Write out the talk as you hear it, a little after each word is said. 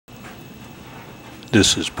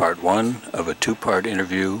This is part one of a two-part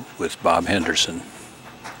interview with Bob Henderson.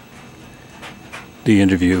 The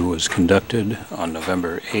interview was conducted on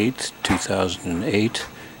November 8, 2008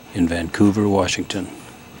 in Vancouver, Washington.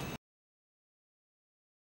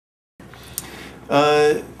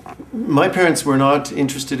 My parents were not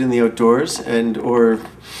interested in the outdoors or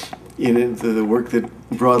in the work that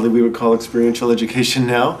broadly we would call experiential education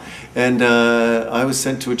now. And I was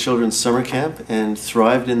sent to a children's summer camp and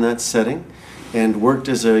thrived in that setting and worked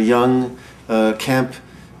as a young camp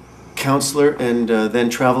counselor and then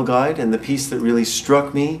travel guide. And the piece that really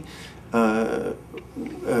struck me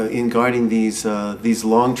in guiding these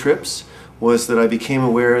long trips was that I became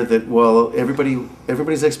aware that while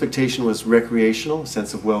everybody's expectation was recreational, a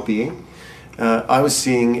sense of well-being, I was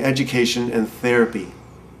seeing education and therapy.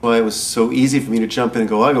 Well, it was so easy for me to jump in and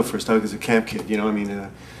go, I go first. I was a camp kid, you know. I mean,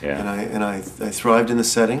 and I thrived in the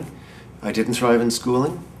setting. I didn't thrive in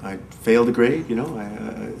schooling. I failed a grade, you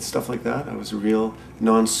know, stuff like that. I was a real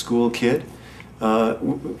non-school kid.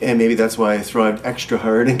 And maybe that's why I thrived extra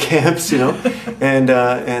hard in camps, you know,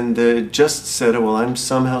 and just said, oh, well, I'm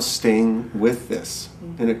somehow staying with this.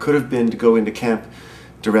 And it could have been to go into camp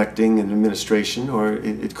directing and administration, or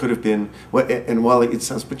it could have been, and while it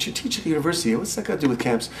sounds, but you teach at the university, what's that got to do with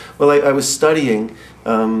camps? Well, I was studying,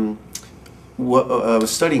 I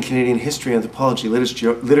was studying Canadian history, anthropology,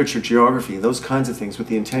 literature, geography, those kinds of things with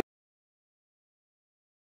the intention.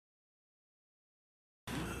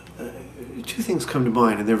 Two things come to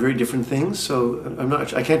mind, and they're very different things. So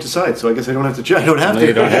I can't decide. So I guess I don't have to. I don't have to.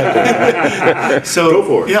 You don't have to. So go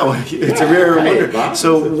for it. Yeah, well, it's a rare wonder. Bob.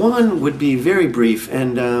 So one would be very brief,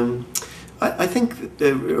 and I think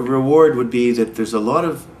the reward would be that there's a lot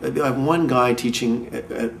of. I have one guy teaching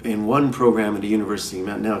in one program at a university,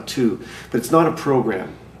 now two, but it's not a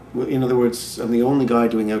program. In other words, I'm the only guy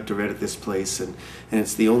doing outdoor ed at this place, and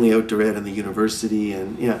it's the only outdoor ed in the university,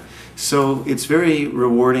 and yeah. So it's very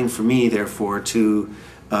rewarding for me, therefore, to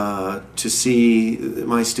see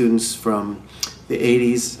my students from the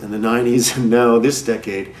 80s and the 90s and now this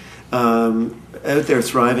decade out there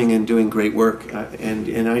thriving and doing great work,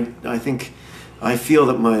 and I think. I feel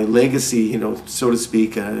that my legacy, you know, so to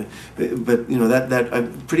speak, but you know that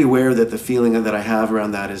I'm pretty aware that the feeling that I have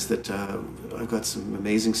around that is that I've got some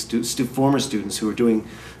amazing former students who are doing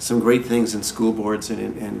some great things in school boards,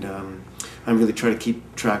 and I'm really trying to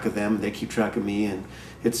keep track of them. They keep track of me, and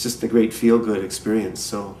it's just a great feel-good experience.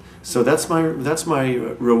 So that's my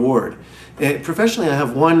reward. Professionally, I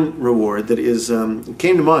have one reward that is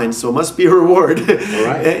came to mind, so it must be a reward. All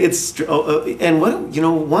right. And what, you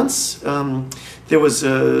know, once there was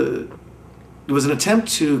an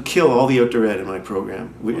attempt to kill all the outdoor ed in my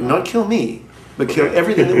program. Not kill me, but kill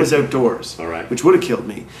everything that was outdoors. All right. Which would have killed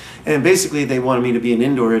me. And basically, they wanted me to be an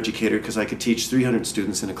indoor educator because I could teach 300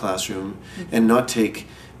 students in a classroom and not take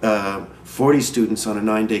 40 students on a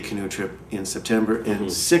 9-day canoe trip in September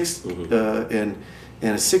and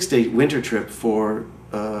and a 6-day winter trip for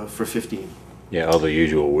 15. Yeah, all the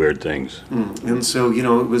usual weird things. And so, you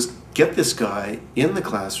know, it was get this guy in the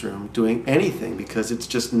classroom doing anything because it's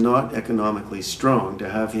just not economically strong to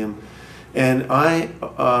have him. And I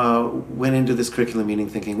went into this curriculum meeting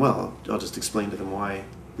thinking, well, I'll just explain to them why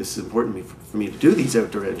this is important for me to do these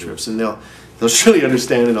outdoor ed trips, and they'll surely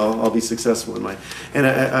understand, and I'll be successful in my. And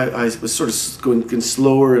I was sort of going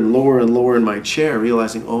slower and lower and lower in my chair,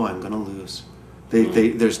 realizing, oh, I'm going to lose.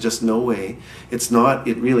 There's just no way.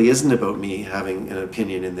 It really isn't about me having an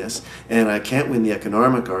opinion in this, and I can't win the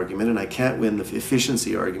economic argument, and I can't win the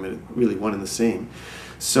efficiency argument, really one and the same.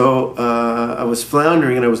 So I was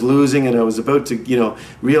floundering, and I was losing, and I was about to, you know,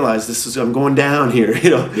 realize I'm going down here, you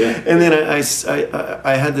know. Yeah. And then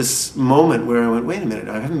I had this moment where I went, wait a minute,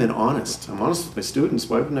 I haven't been honest. I'm honest with my students.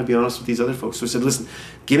 Why wouldn't I be honest with these other folks? So I said, listen,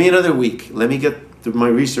 give me another week. Let me get my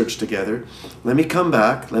research together. Let me come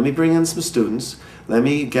back. Let me bring in some students. Let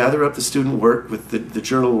me gather up the student work with the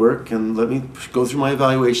journal work, and let me go through my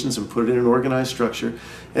evaluations and put it in an organized structure.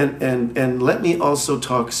 And let me also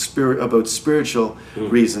talk about spiritual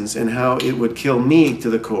reasons and how it would kill me to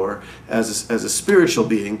the core as a spiritual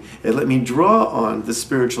being. And let me draw on the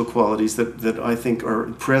spiritual qualities that I think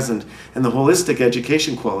are present, and the holistic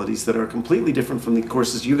education qualities that are completely different from the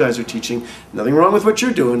courses you guys are teaching. Nothing wrong with what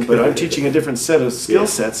you're doing, but I'm teaching a different set of skill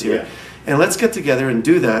sets here. Yeah. And let's get together and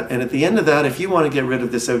do that. And at the end of that, if you want to get rid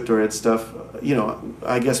of this outdoor ed stuff, you know,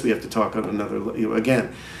 I guess we have to talk on another, you know,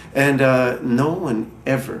 again. And no one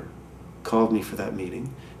ever called me for that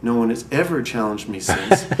meeting. No one has ever challenged me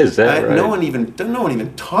since. Is that right? No one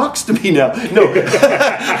even talks to me now. No,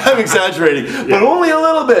 I'm exaggerating, but only a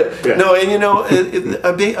little bit. Yeah. No, and you know,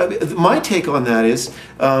 my take on that is,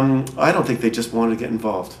 I don't think they just wanted to get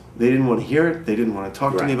involved. They didn't want to hear it. They didn't want to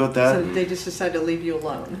talk to me about that. So they just decided to leave you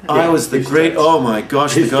alone. I was the great. Oh my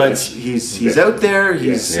gosh, the guy. He's out there.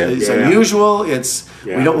 He's unusual.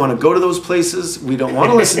 We don't want to go to those places. We don't want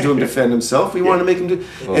to listen to him defend himself. We want to make him do.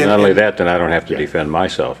 Well, not only that, then I don't have to defend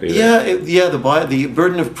myself either. The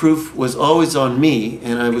burden of proof was always on me,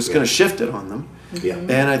 and I was going to shift it on them. Yeah.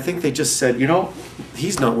 And I think they just said, you know,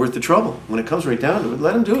 he's not worth the trouble. When it comes right down to it,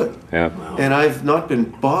 let him do it. Yeah. Wow. And I've not been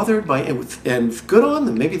bothered by it, and good on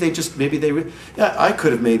them. I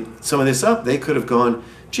could have made some of this up. They could have gone,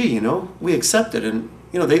 gee, you know, we accept it, and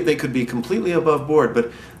you know, they could be completely above board.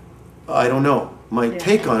 But I don't know. My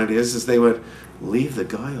take on it is they went, leave the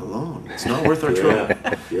guy alone. It's not worth our trouble.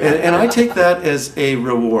 And I take that as a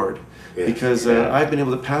reward because I've been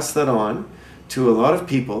able to pass that on to a lot of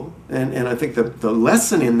people, and I think the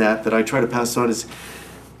lesson in that I try to pass on is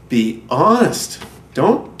be honest.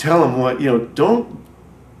 Don't tell them what, you know, don't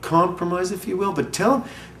compromise, if you will, but tell them,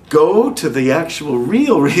 go to the actual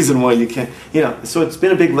real reason why you can't, you know. So it's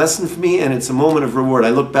been a big lesson for me, and it's a moment of reward.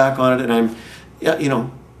 I look back on it and I'm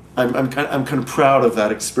kind of proud of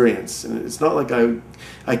that experience. And it's not like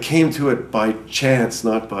I came to it by chance,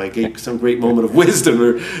 not by some great moment of wisdom,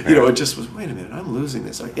 or you know, it just was. Wait a minute, I'm losing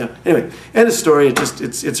this. Anyway, end of story.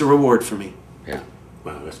 It's a reward for me. Yeah.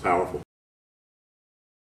 Wow, that's powerful.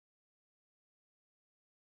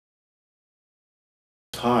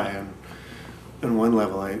 High on one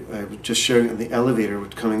level. I was just sharing in the elevator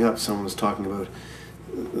coming up. Someone was talking about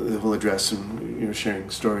the whole address, and you know,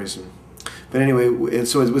 sharing stories and. But anyway, and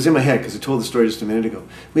so it was in my head because I told the story just a minute ago.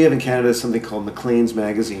 We have in Canada something called Maclean's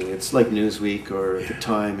Magazine. It's like Newsweek or The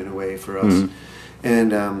Time in a way for us.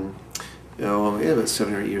 And about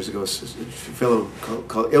 7 or 8 years ago, a fellow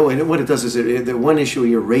called and what it does is the one issue a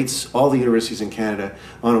year rates all the universities in Canada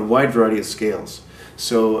on a wide variety of scales.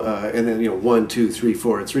 So and then 1, 2, 3,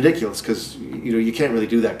 4. It's ridiculous because you can't really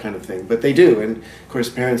do that kind of thing, but they do. And of course,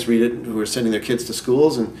 parents read it who are sending their kids to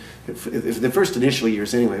schools. And if the first initial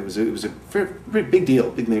years anyway, it was a very big deal,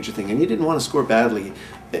 big major thing. And you didn't want to score badly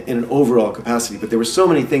in an overall capacity, but there were so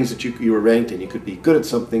many things that you were ranked in. You could be good at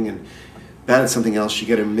something and bad at something else. You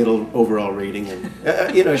get a middle overall rating, and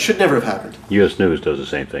it should never have happened. U.S. News does the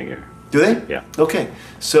same thing here. Do they? Yeah. Okay.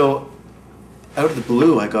 So out of the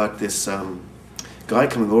blue, I got this. Guy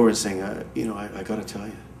coming over and saying, I got to tell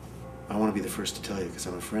you, I want to be the first to tell you because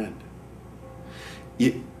I'm a friend.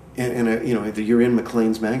 You're in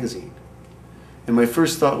Maclean's Magazine. And my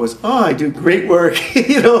first thought was, I do great work.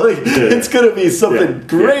 It's going to be something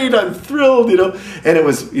great. I'm thrilled, And it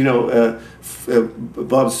was, Bob's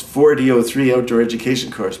 4D03 outdoor education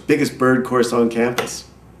course, biggest bird course on campus.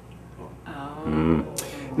 Oh.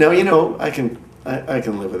 Now, I can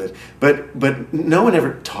live with it. But no one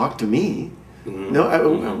ever talked to me.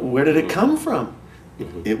 No, where did it come from?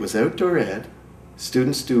 It was outdoor ed,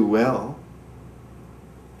 students do well,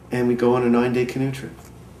 and we go on a 9-day canoe trip.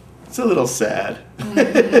 It's a little sad. And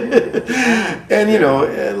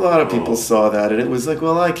a lot of people saw that, and it was like,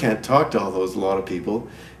 well, I can't talk to a lot of people,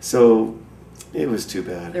 so it was too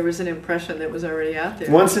bad. There was an impression that was already out there.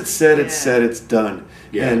 Once it's said, it's done.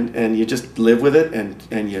 Yeah. And you just live with it,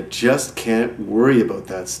 and you just can't worry about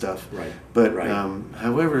that stuff. Right. But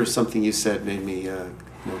however, something you said made me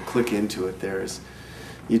click into it. There is,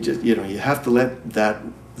 you have to let that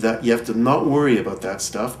you have to not worry about that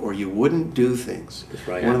stuff, or you wouldn't do things. That's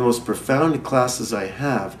right. One of the most profound classes I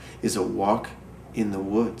have is a walk in the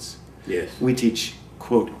woods. Yes. We teach,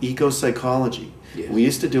 quote, eco-psychology. Yes. We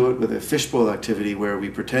used to do it with a fishbowl activity where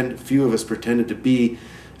a few of us pretended to be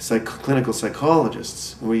clinical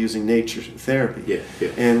psychologists, and we're using nature therapy. Yeah, yeah.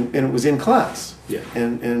 And it was in class. Yeah.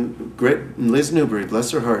 And great Liz Newbury, bless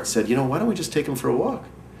her heart, said, why don't we just take them for a walk?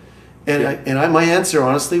 And my answer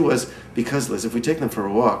honestly was, because Liz, if we take them for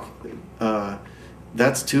a walk,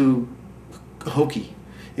 that's too hokey.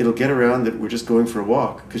 It'll get around that we're just going for a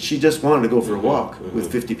walk, because she just wanted to go for a walk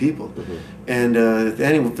with 50 people. And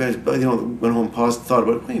anyway, went home, paused, thought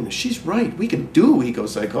about it. Wait a minute, she's right. We can do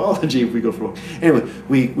eco-psychology if we go for a walk. Anyway,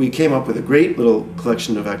 we came up with a great little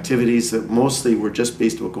collection of activities that mostly were just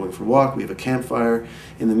based on going for a walk. We have a campfire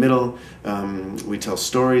in the middle. We tell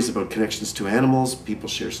stories about connections to animals. People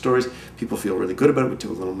share stories. People feel really good about it. We do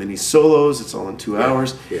little mini solos. It's all in 2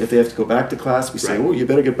 hours. Yeah. If they have to go back to class, we say, Right. "Oh, you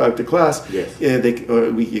better get back to class." Yes.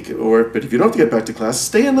 But if you don't have to get back to class,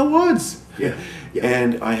 stay in the woods. Yeah. Yeah.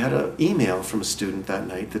 And I had an email from a student that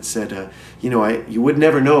night that said, you would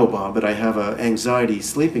never know, Bob, but I have anxiety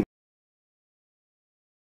sleeping.